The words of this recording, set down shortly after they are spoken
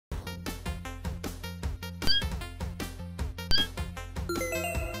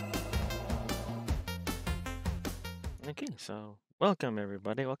Okay, so welcome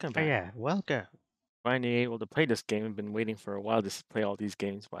everybody. Welcome Oh back. yeah, welcome. Finally able to play this game. I've been waiting for a while to play all these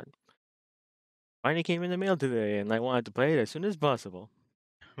games, but finally came in the mail today, and I wanted to play it as soon as possible.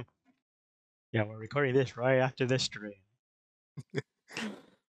 Yeah, we're recording this right after this stream.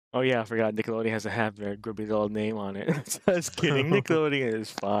 Oh yeah, I forgot Nickelodeon has a have their grubby little name on it. Just kidding. Nickelodeon is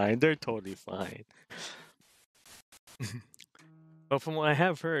fine. They're totally fine. But from what I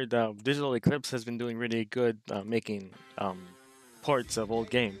have heard, Digital Eclipse has been doing really good making ports of old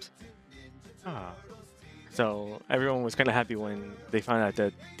games. Ah, So everyone was kind of happy when they found out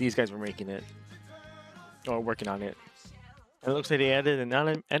that these guys were making it or working on it. It looks like they added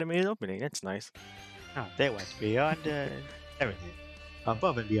an animated opening. That's nice. they went beyond everything,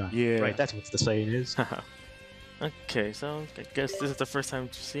 above and beyond. Right, Yeah. that's what the saying is. Okay, so I guess this is the first time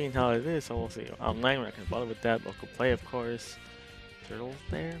seeing how it is, so we'll see. Online, we're not going to bother with that. Local play, of course. Turtle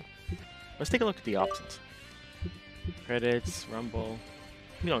there. Let's take a look at the options. Credits, Rumble.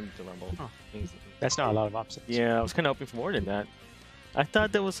 We don't need the Rumble. Huh. Things- That's not a lot of options. Yeah, I was kind of hoping for more than that. I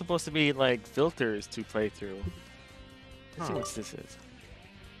thought there was supposed to be like filters to play through. Let's see Huh. what this is.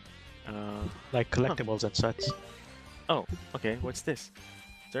 Like collectibles and such. Oh, okay. What's this?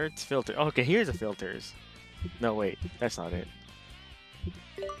 Search filter. Oh, okay, here's the filters. No, wait, that's not it.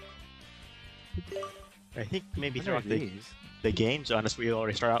 I think maybe What are throughout these? the games, honestly, we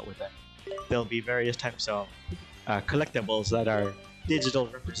already start out with that. There'll be various types of collectibles that are digital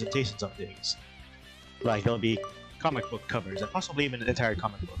representations of things. Like there'll be comic book covers and possibly even entire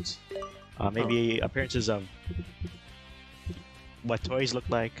comic books. Maybe appearances of what toys look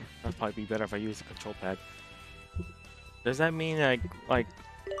like. That'd probably be better if I use the control pad. Does that mean am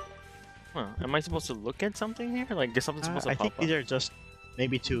I supposed to look at something here? Like, is something supposed to I pop think up? these are just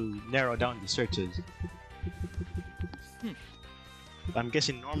maybe to narrow down the searches. Hmm. I'm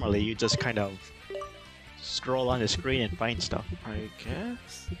guessing normally you just kind of scroll on the screen and find stuff. I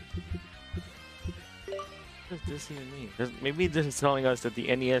guess. What does this even mean? Maybe this is telling us that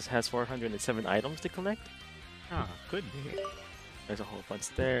the NES has 407 items to collect? Could be. There's a whole bunch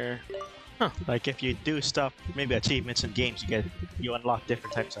there. Like if you do stuff, maybe achievements in games, you unlock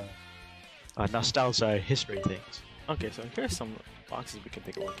different types of nostalgia history things. Okay, so here's some boxes we can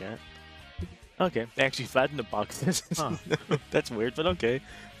take a look at. Okay, they actually flattened the boxes. Huh. That's weird, but okay.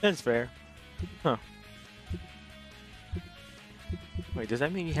 That's fair. Huh. Wait, does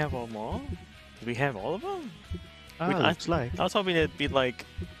that mean you have them all? Do we have all of them? Looks like. I was hoping it'd be like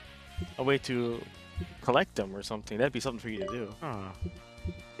a way to collect them or something. That'd be something for you to do.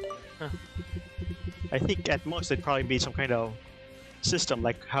 Huh. I think at most it'd probably be some kind of system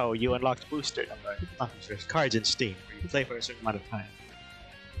like how you unlocked cards in Steam, where you play for a certain amount of time.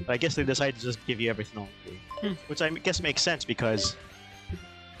 But I guess they decided to just give you everything all free. Which I guess makes sense because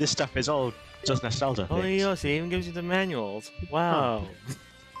this stuff is all just nostalgia Oh, things. yes, it even gives you the manuals. Wow.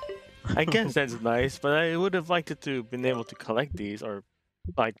 I guess that's nice, but I would have liked it to been able to collect these or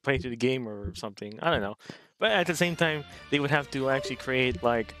like play through the game or something. I don't know. But at the same time, they would have to actually create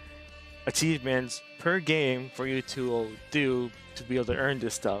like achievements per game for you to do to be able to earn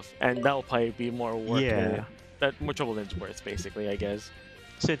this stuff, and that will probably be more work. Yeah. That more trouble than it's worth, basically, I guess.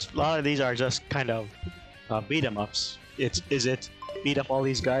 Since a lot of these are just kind of beat 'em ups, is it beat up all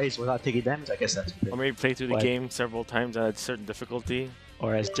these guys without taking damage? I guess that's Or maybe play through the What? game several times at a certain difficulty.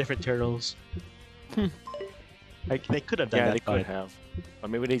 or as different turtles. Like they could have done Yeah, that. they could but- have. Or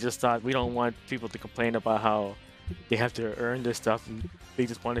maybe they just thought we don't want people to complain about how they have to earn this stuff and they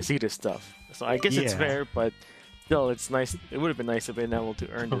just want to see this stuff. So I guess it's Yeah. fair, but still, it's nice. It would have been nice to be able to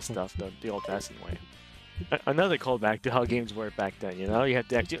earn this stuff the old-fashioned way. Another callback to how games were back then. You know, you had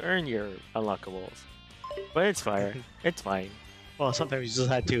to actually earn your unlockables. But it's fine. It's fine. Well, sometimes you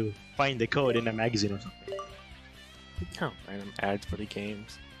just had to find the code in a magazine or something. Oh, random ads for the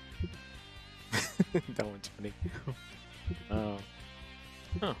games. That one's funny. Oh.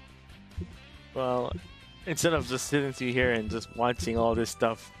 Huh. Well, instead of just sitting through here and just watching all this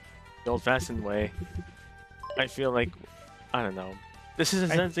stuff the old-fashioned way, I feel like, I don't know. This is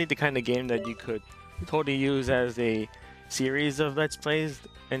essentially the kind of game that you could totally use as a series of Let's Plays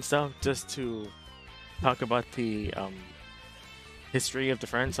and stuff just to talk about the history of the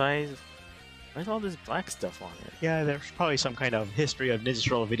franchise. Where's all this black stuff on it? Yeah, there's probably some kind of history of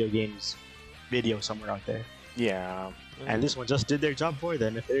digital video games video somewhere out there. Yeah. And this one just did their job for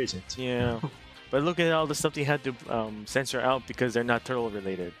them if there isn't. Yeah. But look at all the stuff they had to censor out because they're not turtle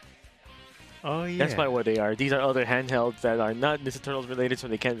related. Oh yeah. That's probably what they are. These are other handhelds that are not Ninja Turtles related, so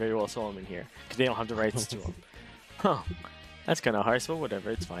they can't very well sell them in here because they don't have the rights to them. Huh. That's kind of harsh, but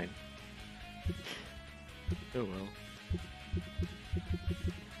whatever. It's fine. Oh well.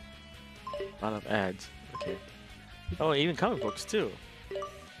 A lot of ads. Okay. Oh, even comic books too.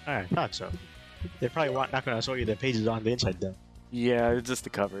 I thought so. They're probably not going to show you the pages on the inside though. Yeah, it's just the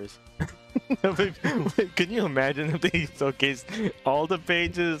covers. Can you imagine if they showcased all the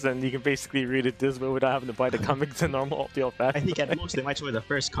pages and you can basically read it this way without having to buy the comics the normal, the old-fashioned I think at way? most they might show you the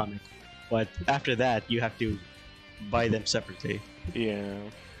first comic, but after that you have to buy them separately. Yeah.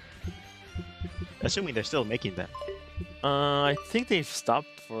 Assuming they're still making them. I think they've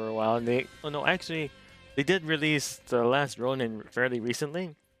stopped for a while. Oh no, actually, they did release the last Ronin fairly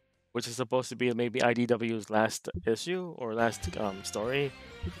recently, which is supposed to be maybe IDW's last issue or last story.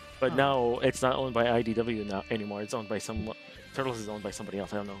 But Huh. now it's not owned by IDW now anymore. It's owned by Turtles is owned by somebody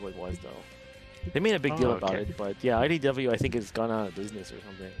else. I don't know who it was though. They made a big deal about okay. it, but yeah, IDW I think has gone out of business or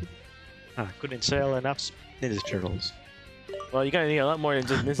something. Couldn't sell enough Ninja Turtles. Well, you gotta need a lot more than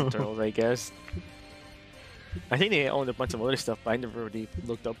just Ninja Turtles, I guess. I think they owned a bunch of other stuff, but I never really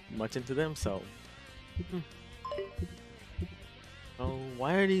looked up much into them, so. Oh,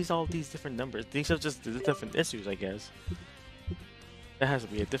 why are all these different numbers? These are just the different issues, I guess. That has to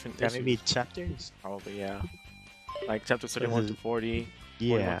be a different Yeah, issue. maybe chapters? Probably, yeah. Like chapter 31 to 40,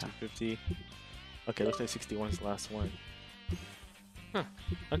 41 Yeah. to 50. Okay, looks like 61 is the last one. Huh,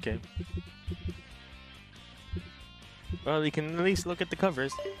 okay. Well, you can at least look at the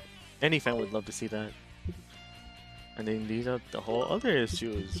covers. Any fan would love to see that. And then these are the whole other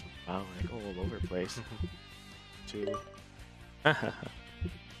issues. Wow, like all over the place. Two.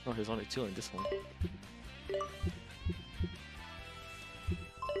 Oh, there's only two in this one.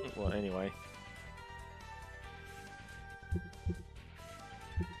 Well, anyway.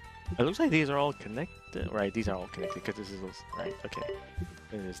 It looks like these are all connected. Right, these are all connected because this is right. Okay.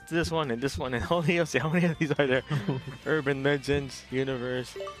 And there's this one and this one and all these. How many of these are there? Urban Legends,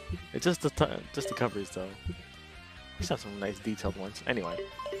 Universe. It's just the covers though. These have some nice detailed ones. Anyway.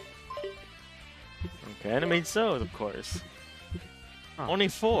 Okay, animated shows, of course. Only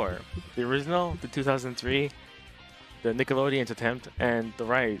 4. The original, the 2003, the Nickelodeon's attempt, and the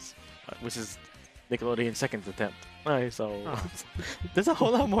Rise, which is Nickelodeon's second attempt. Alright, so there's a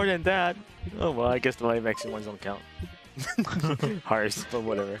whole lot more than that. Oh well, I guess the live action ones don't count. Harsh, but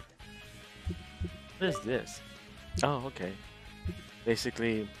whatever. What is this? Oh, okay.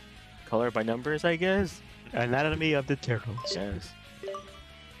 Basically, color by numbers, I guess. Anatomy of the Turtles. Yes.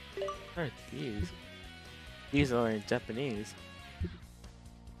 What are these? These are in Japanese.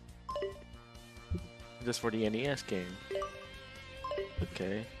 Just for the NES game.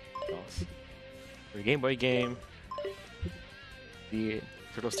 Okay. Else? For the Game Boy game. The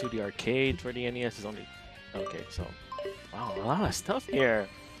Turtles 2D arcade for the NES is only. Okay, so. Wow, a lot of stuff here.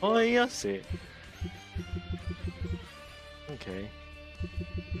 Oh, yes. Okay.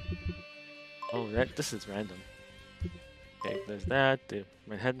 Oh, this is random. Okay, there's that. The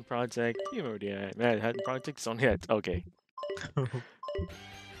Manhattan Project. You remember the Manhattan Project? It's only that. Okay.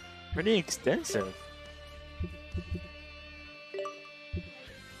 Pretty extensive.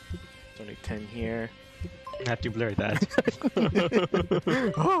 It's only 10 here. I have to blur that.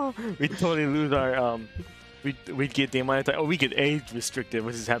 Oh, we totally lose our we get the amount of time. Oh, we get age restricted,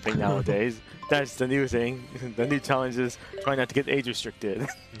 which is happening nowadays. That's the new thing. The new challenge is try not to get age restricted.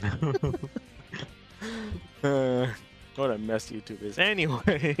 What a mess YouTube is.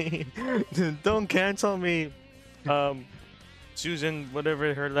 Anyway, don't cancel me. Susan,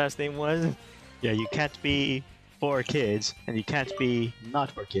 whatever her last name was. Yeah, you can't be for kids, and you can't be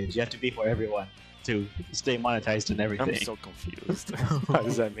not for kids. You have to be for everyone to stay monetized and everything. I'm so confused. How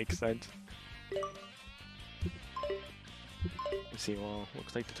does that make sense? Let's see, well,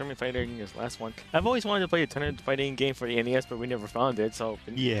 looks like the Tournament Fighting is the last one. I've always wanted to play a Tournament Fighting game for the NES, but we never found it, so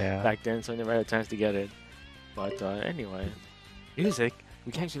Yeah. back then, so I never had a chance to get it. But anyway, music.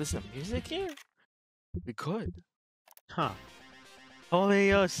 We can actually listen to music here? We could. Huh. Holy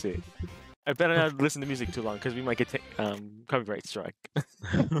Yoshi. I better not listen to music too long, because we might get copyright strike.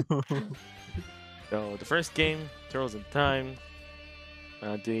 So, the first game, Turtles in Time.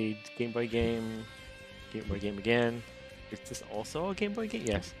 The Game Boy game. Game Boy game again. Is this also a Game Boy game?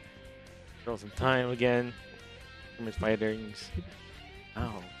 Yes. Turtles in Time again. Tournament Fightings.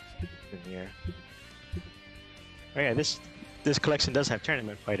 Oh, in here. Oh yeah, this collection does have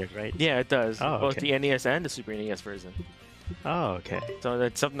tournament fighters, right? Yeah, it does. Oh, Both okay. the NES and the Super NES version. Oh, okay. So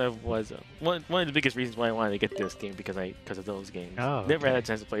that's something that was one of the biggest reasons why I wanted to get this game because of those games. Oh, Never had a okay.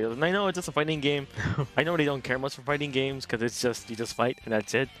 chance to play those. And I know it's just a fighting game. I know they don't care much for fighting games because it's just you just fight and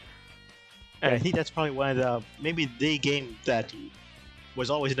that's it. Yeah, I And think that's probably one of the maybe the game that was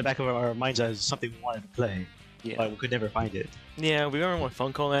always in the back of our minds as something we wanted to play, yeah, but we could never find it. yeah, we remember when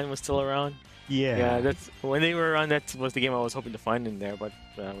Funko Land was still around. Yeah. Yeah, that's when they were around. That was the game I was hoping to find in there, but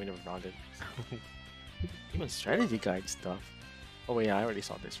we never found it. Even strategy guide stuff. Oh wait, yeah, I already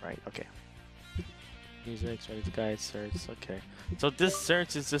saw this, right? Okay. Music, strategy guide, search. Okay. So this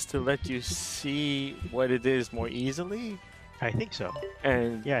search is just to let you see what it is more easily. I think so.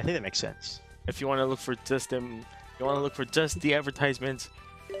 And Yeah, I think that makes sense. if you want to look for just them, you want to look for just the advertisements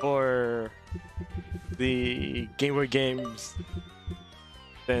for the Game Boy games,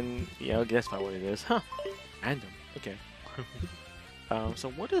 then yeah, that's probably what it is. Huh? Random. Okay. So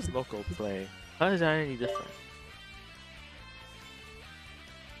what is local play? How is that any different?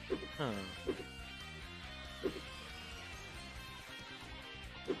 Huh.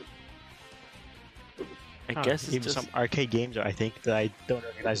 I guess it's even just some arcade games, I think, that I don't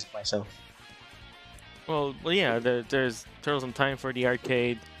recognize myself. well, yeah. There's Turtles in Time for the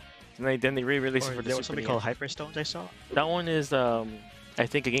arcade, and then they re-released it Or for the there was Super something NES. called Hyperstones I saw. That one is I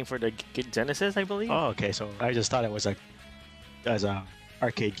think a game for the Genesis, I believe. Oh, okay. So I just thought it was like as a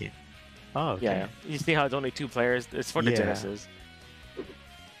arcade game. Oh, okay. Yeah, you see how it's only 2 players? It's for the Yeah. Genesis.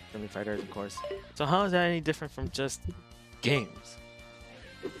 Friendly Fighters, of course. So how is that any different from just games?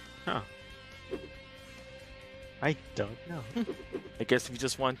 Huh. I don't know. I guess if you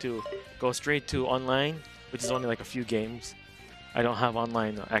just want to go straight to online, which is only like a few games. I don't have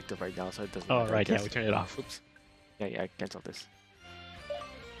online active right now, so it doesn't Oh, matter, I right. Yeah, guess. we turned it off. Oops. Yeah, I canceled this.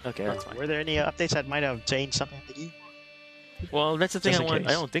 Okay, that's fine. Were there any updates that might have changed something in the game? Well, that's the thing Just I in want. I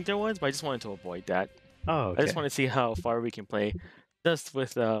case. don't think there was, but I just wanted to avoid that. Oh, okay. I just want to see how far we can play, just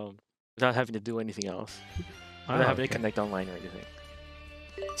with without having to do anything else, without having to connect online or anything.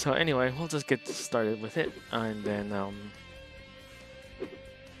 So anyway, we'll just get started with it, and then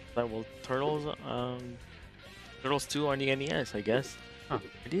start with Turtles. Turtles 2 on the NES, I guess. Huh.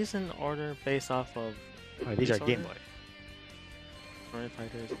 Are these in order based off of Oh, these are Disorder? Game Boy. Friendly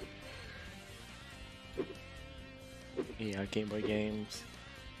Fighters? Yeah, Game Boy games.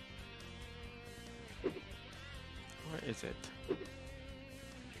 Where is it?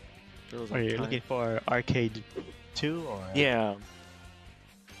 Turtles Are in you Time. looking for Arcade 2 or? Yeah.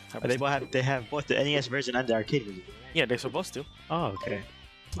 They have both the NES version and the arcade version. Yeah, they're supposed to. Oh, okay.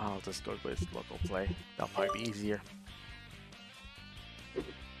 I'll just go with local play. That'll probably be easier.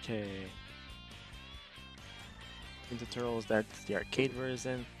 Okay. Ninja Turtles, that's the arcade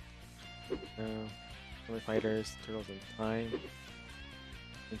version. Friendly Fighters, Turtles in Time.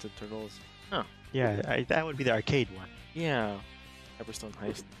 Ninja Turtles. Yeah, that would be the arcade one. Yeah. Hyperstone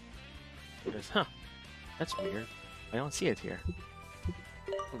Heist. Huh. That's weird. I don't see it here.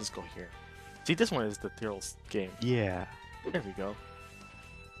 We'll just go here. See, this one is the Turtles game. Yeah. There we go.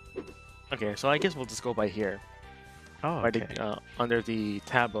 Okay, so I guess we'll just go by here. Oh, By okay. the, under the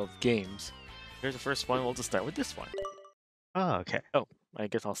tab of games. Here's the first one. We'll just start with this one. Oh, okay. I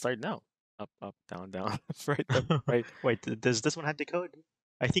guess I'll start now. Up, up, down, down. Right, up, right. Wait, does this one have the code?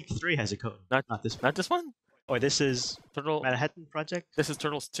 I think 3 has a code. Not this one. Not this one. Oh, this is Turtle. Manhattan Project? This is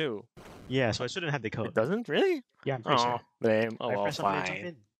Turtles 2. Yeah, so it shouldn't have the It code. doesn't really. Yeah, I'm pretty Oh, sure. lame. Oh, I well, press something to jump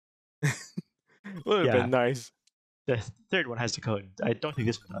fine. in. Would have Yeah. been nice. The third one has the code. I don't think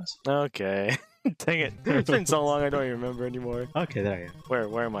this one does. Okay. Dang it. It's been so long. I don't even remember anymore. Okay, there I am.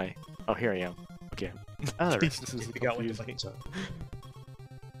 Where am I? Oh, here I am. Okay. Oh, there This is. is You got what the confusing. buttons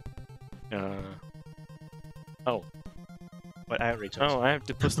are. Oh. But I already chose. Oh, I have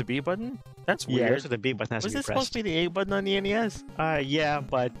to push the B button? That's yeah, weird. that's what the B button has Was to be this supposed pressed. to be the A button on the NES? Yeah,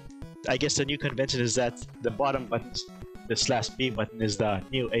 but I guess the new convention is that the bottom button, the /B button, is the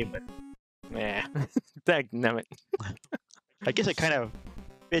new A button. Nah. Dagnammit. I guess it kind of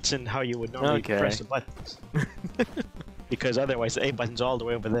fits in how you would normally Okay. press the buttons. Because otherwise the A button's all the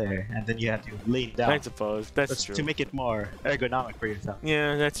way over there, and then you have to lean down. I suppose. That's That's true. to make it more ergonomic for yourself.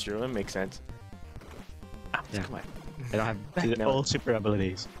 Yeah, that's true. That makes sense. Ah, Yeah. Come on. I don't have the No. old super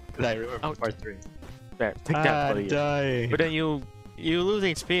abilities that I remember from Out. part 3. There, take that, buddy. Die. But then you lose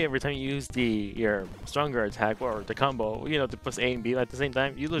HP every time you use your stronger attack or the combo. You know, to push A and B at the same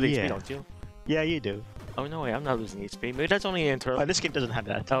time. You lose Yeah. HP, don't you? Yeah, you do. Oh no, way, I'm not losing HP. Maybe that's only in Turtle. This game doesn't have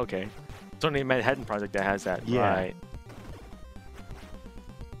that. Oh, okay. It's only Manhattan Project that has that. Yeah. Right.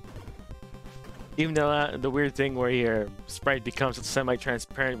 Even though the weird thing where your sprite becomes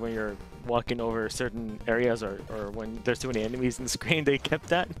semi-transparent when you're walking over certain areas or when there's too many enemies in the screen, they kept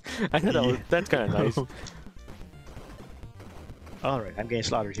that. I thought that was, that's kind of nice. Alright, I'm getting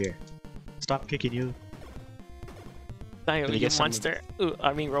slaughtered here. Stop kicking you. Die, Can you you get some- monster. Ooh,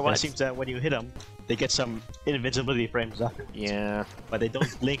 I mean It robots. seems that when you hit them, they get some invincibility frames after. Yeah. But they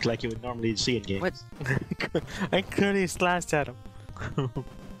don't blink like you would normally see in games. What? I clearly slashed at him.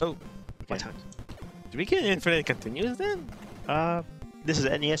 Oh. My Okay. turn. Do we get infinite continues then? This is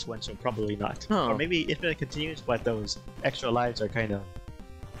an NES one, so probably not. Huh. Or maybe Infinite continues, but those extra lives are kind of...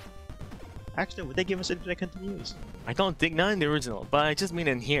 Actually, would they give us infinite continues? I don't think not in the original, but I just mean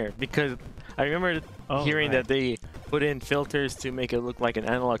in here because I remember hearing that they put in filters to make it look like an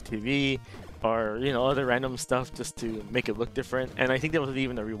analog TV, or other random stuff just to make it look different. And I think there was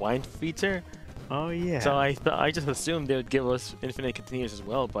even a rewind feature. Oh yeah. So I just assumed they would give us infinite continues as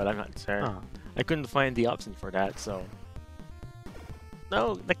well, but I'm not sure. Huh. I couldn't find the option for that, so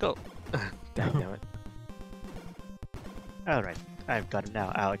no, let go. Damn it. All right, I've got him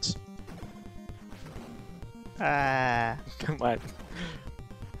now, Alex. Come on.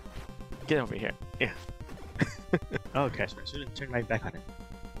 Get over here. Yeah. Okay, so I shouldn't turn my back on it.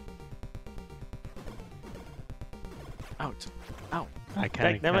 Ouch. Ow. I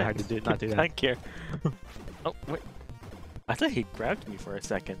kind of hard to not do that. Back here. Oh, wait. I thought he grabbed me for a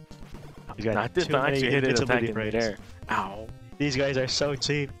second. You got Not this too time. many Actually hit it invincibility attacking frames. there. Ow. These guys are so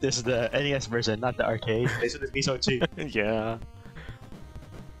cheap. This is the NES version, not the arcade. They shouldn't be so cheap. Yeah.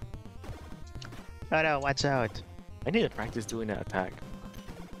 Oh no, watch out. I need to practice doing that attack.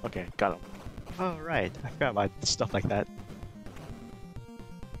 Okay, got him. Oh right, I forgot about stuff like that.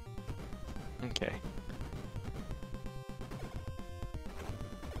 Okay.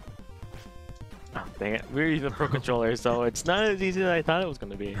 Oh, dang it. We're using the Pro Controller, so it's not as easy as I thought it was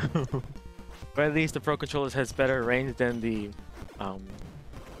going to be. But at least the Pro Controller has better range than the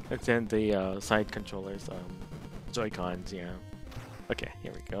side controllers, Joy-Cons, yeah. Okay,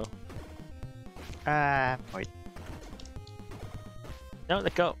 here we go. Wait. No,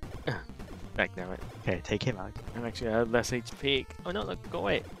 let go. Back now. Okay, take him out. I'm actually at less HP. Oh no, look, go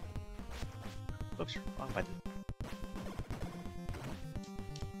away. Oops, wrong button.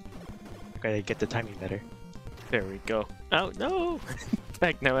 Okay, get the timing better. There we go. Oh no!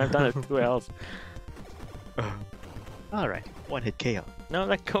 Back now, I've done it 2 health. Alright, one hit KO. No,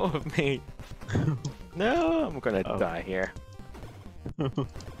 let go of me. No, I'm gonna die here.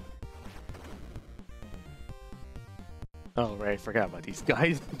 Oh right, forgot about these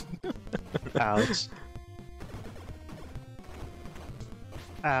guys. Ouch.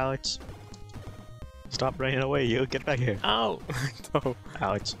 Ouch. Stop running away, you. Get back here. Ow! No.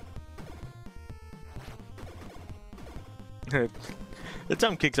 Ouch. The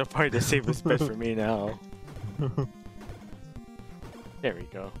jump kicks are probably the safest bet for me now. There we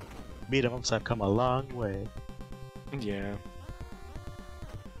go. Beat 'em ups have come a long way. Yeah.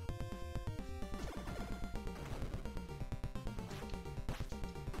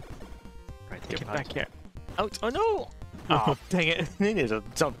 Right, take Get him out. back here. Ouch! Oh no! Oh, dang it. He just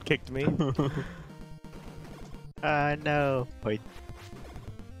jump kicked me. No. Wait.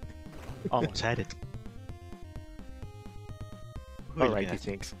 Almost had it. Alright, he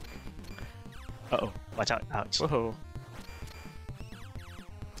thinks. Uh-oh. Watch out. Ouch. Whoa.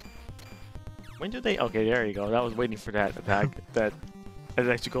 When do they... Okay, there you go. That was waiting for that attack. that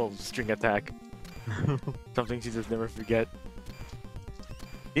electrical string attack. Something you just never forget.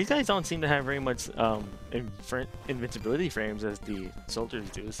 These guys don't seem to have very much invincibility frames as the soldiers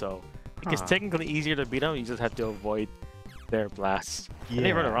do, so I think it's technically easier to beat them. You just have to avoid their blasts. Yeah. And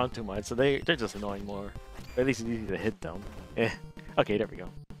they run around too much, so they're just annoying more. But at least it's easy to hit them. Okay, there we go.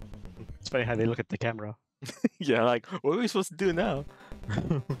 It's funny how they look at the camera. Yeah, like, what are we supposed to do now?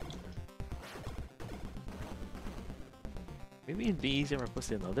 Maybe it'd be easier if I push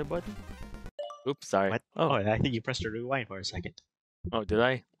another button? Oops, sorry. What? Oh, I think you pressed the rewind for a second. Oh, did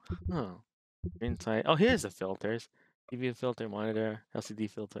I? Oh. Inside. Oh, here's the filters. TV filter, monitor, LCD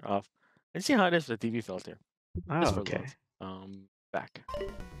filter off. Let's see how it is for the TV filter. Oh, Just for okay. loads. Back.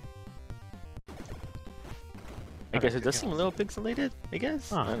 I guess it does seem a little pixelated, I guess?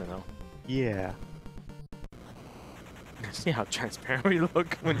 Huh. I don't know. Yeah. See how transparent we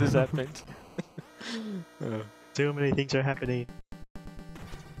look when this happens. Too many things are happening.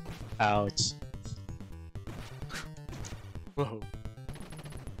 Ouch. Whoa.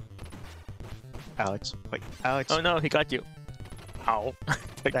 Ouch. Wait. Ouch. Oh no, he got you. Ow.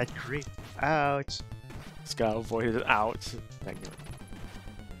 That creep. Ouch. Scout avoided it. Ouch. Thank you.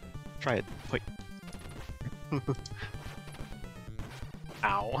 Try it. Wait.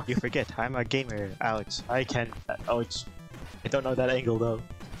 Ow. You forget, I'm a gamer. Ouch. I can't. Ouch. I don't know that angle though.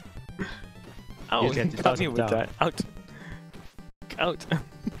 Ow, You he get got me with down. that. Out. Out.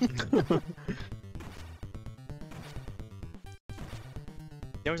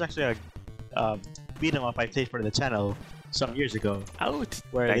 There was actually a beat 'em up I played for the channel some years ago, Out.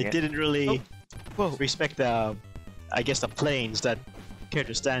 where Dang they it. didn't really Whoa. respect the, I guess, the planes that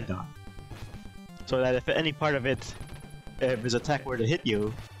characters stand on. So that if any part of it, if his attack were to hit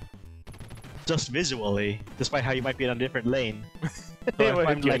you, just visually, despite how you might be in a different lane, They if would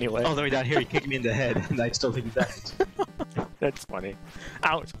I'm hit you like anyway. all the way down here, he kicked me in the head, and I'd still take damage. That's funny.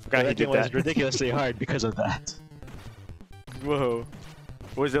 Ouch! Forgot he That did game was that. ridiculously hard because of that. Whoa.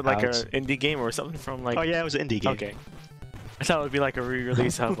 Was it like Ouch. an indie game or something from like? Oh yeah, it was an indie game. Okay. I thought it would be like a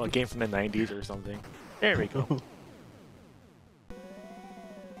re-release of a game from the 90s or something. There we go.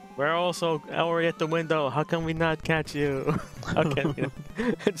 We're also already at the window. How can we not catch you? How can we?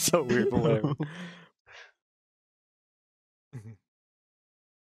 It's so weird, but whatever.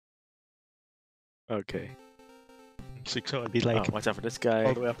 Okay. So it'd be Oh, like watch out for this all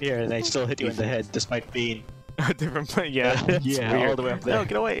guy. the way up here, and I still hit you in the head despite being Different plane. Yeah. That's yeah, weird. all the way up there. No,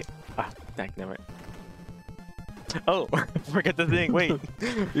 get away. Ah, damn it. Oh, forget the thing. Wait.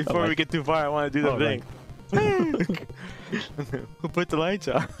 Before we get too far, I want to do the thing. Who put the lights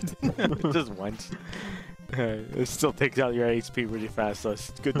on? Just once. It still takes out your HP really fast, so it's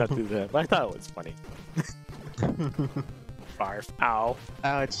good not to do that. But I thought it was funny. Barf. Ow.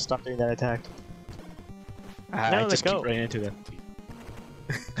 Ow, just stop doing that attack. No, I let just go. keep running into them.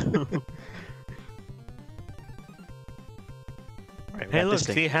 Right, we Hey, got look, this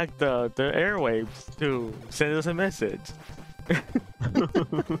thing. he hacked the airwaves to send us a message.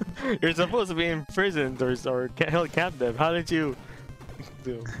 You're supposed to be imprisoned or held captive. How did you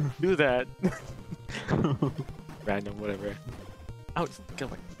do that? Random, whatever. Ouch, get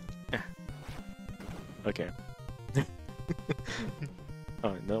away. Okay.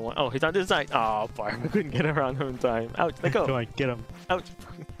 Oh, no one. Oh, he's on this side. Oh, fuck. I couldn't get around him in time. Ouch, let go. Come on, get him. Ouch.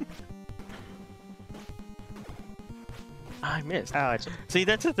 I missed. Ouch. See,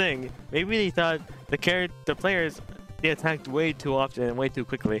 that's the thing. Maybe they thought the players, they attacked way too often and way too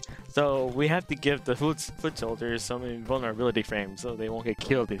quickly. So we have to give the foot soldiers some invulnerability frames so they won't get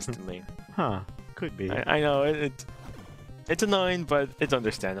killed instantly. Huh. Could be. I know it's annoying, but it's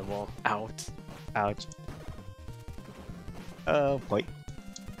understandable. Ouch. Ouch. Oh boy.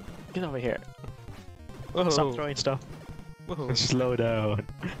 Get over here. Whoa. Stop throwing stuff. Whoa. Slow down.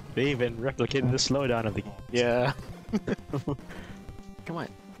 They even replicated the slowdown of the game. Yeah. Come on.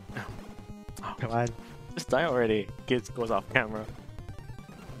 Oh, Come on. just die already. Kids goes off camera.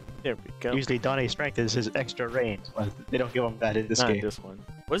 There we go. Usually Donnie's strength is his extra range, but they don't give him that in this Not game. this one.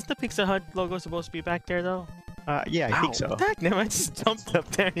 Wasn't the Pizza Hut logo supposed to be back there though? Yeah, I think so. Heck, no, I just jumped up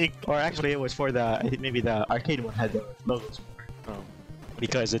there. Or actually, it was for the I think maybe the arcade one had the logos for. Oh,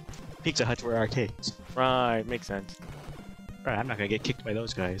 Because Pizza Huts were arcades. right, makes sense. Right, I'm not gonna get kicked by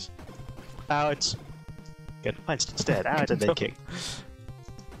those guys. Ouch. Get punched instead. Ouch, and then kicked.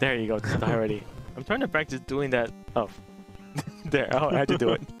 There you go, just die already. I'm trying to practice doing that. Oh, there. Oh, I had to do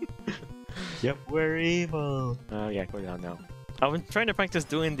it. Yep, we're evil. Oh yeah, go down now. I was trying to practice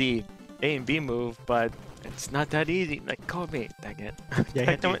doing the A and B move, but it's not that easy. Like, call me. Dang it. Yeah, you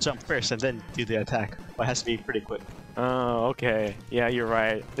have to jump first and then do the attack. But it has to be pretty quick. Oh, okay. Yeah, you're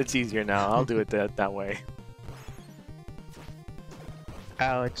right. It's easier now. I'll do it that way.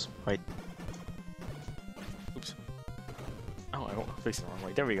 Ouch. Right. Oops. Oh, I won't face the wrong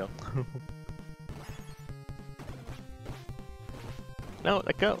way. There we go. No,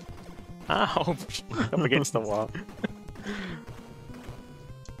 let go. Ow! Up against the wall.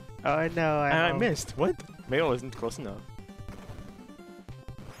 Oh no, I missed. What? Maybe I wasn't close enough.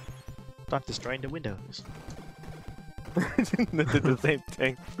 Stop destroying the windows. They did the same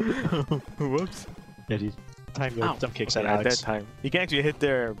thing. Whoops. Yeah, you time your Ow. jump kicks Okay, at at that Alex. time. You can actually hit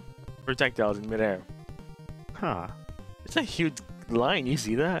their projectiles in midair. Huh. It's a huge line. You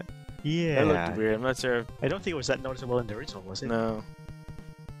see that? Yeah. That looked weird. I'm not sure. If... I don't think it was that noticeable in the original, was it? No.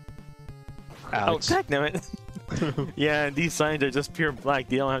 Ouch. Oh, damn it. Yeah, and these signs are just pure black.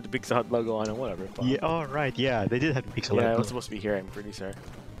 They don't have the Pizza Hut logo on it. Whatever. But... Yeah, oh right, yeah, they did have the pixel Yeah, it logo. was supposed to be here. I'm pretty sure.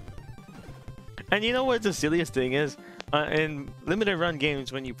 And you know what the silliest thing is? In limited run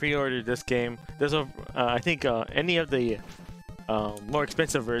games, when you pre-order this game, there's a I think any of the more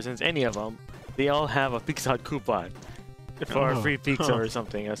expensive versions, any of them, they all have a Pizza Hut coupon for a free pizza or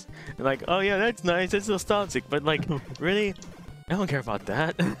something. And like, oh yeah, that's nice. It's nostalgic, but like, really, I don't care about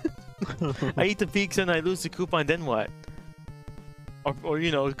that. I eat the pizza and I lose the coupon. Then what? Or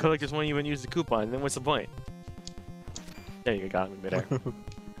you know, collectors won't even use the coupon. Then what's the point? There you go, got me midair.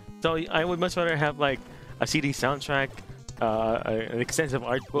 So I would much rather have like a CD soundtrack, an extensive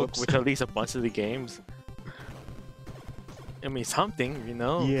art book with at least a bunch of the games. I mean, something, you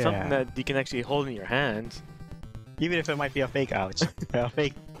know, something that you can actually hold in your hands. Even if it might be a fake ouch, a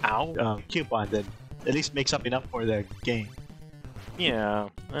fake coupon, then at least makes up enough for the game. Yeah,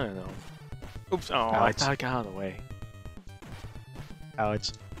 I don't know. Oops! Oh, I thought I got out of the way.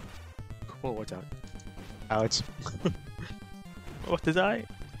 Ouch! Whoa, watch out! Ouch! What did I?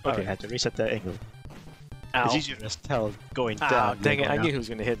 Okay, I had to reset the angle. Ow! It's easier to just tell going Ow, down. dang it! I going knew up. he was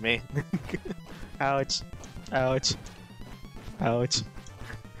gonna hit me. Ouch! Ouch! Ouch.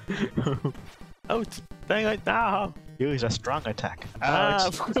 Ouch! Dang it! Ow! Use a strong attack. Ah,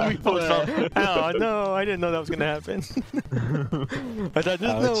 Ouch. we both fell. Oh no! I didn't know that was gonna happen. I thought there's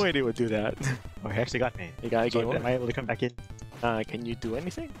no Ouch. way they would do that. Oh, he actually got me. You got a game So am over. I able to come back in? Can you do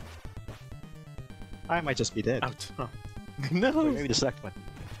anything? I might just be dead. Ouch! Huh. No! Or maybe the select one.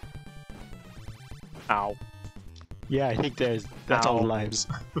 Ow! Yeah, I think that's all Ow. the lives.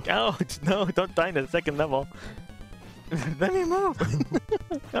 Ouch! No! Don't die in the second level. Let me move.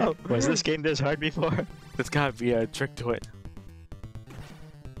 No. Was this game this hard before? There's gotta be a trick to it.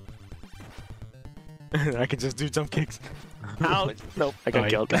 I can just do jump kicks. Ouch! Nope, I got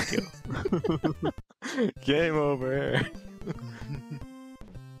killed. Thank you. Game over.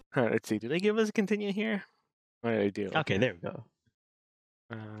 Let's see. Do they give us a continue here? What did I do? Okay, there we go.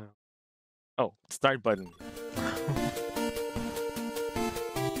 Oh, start button.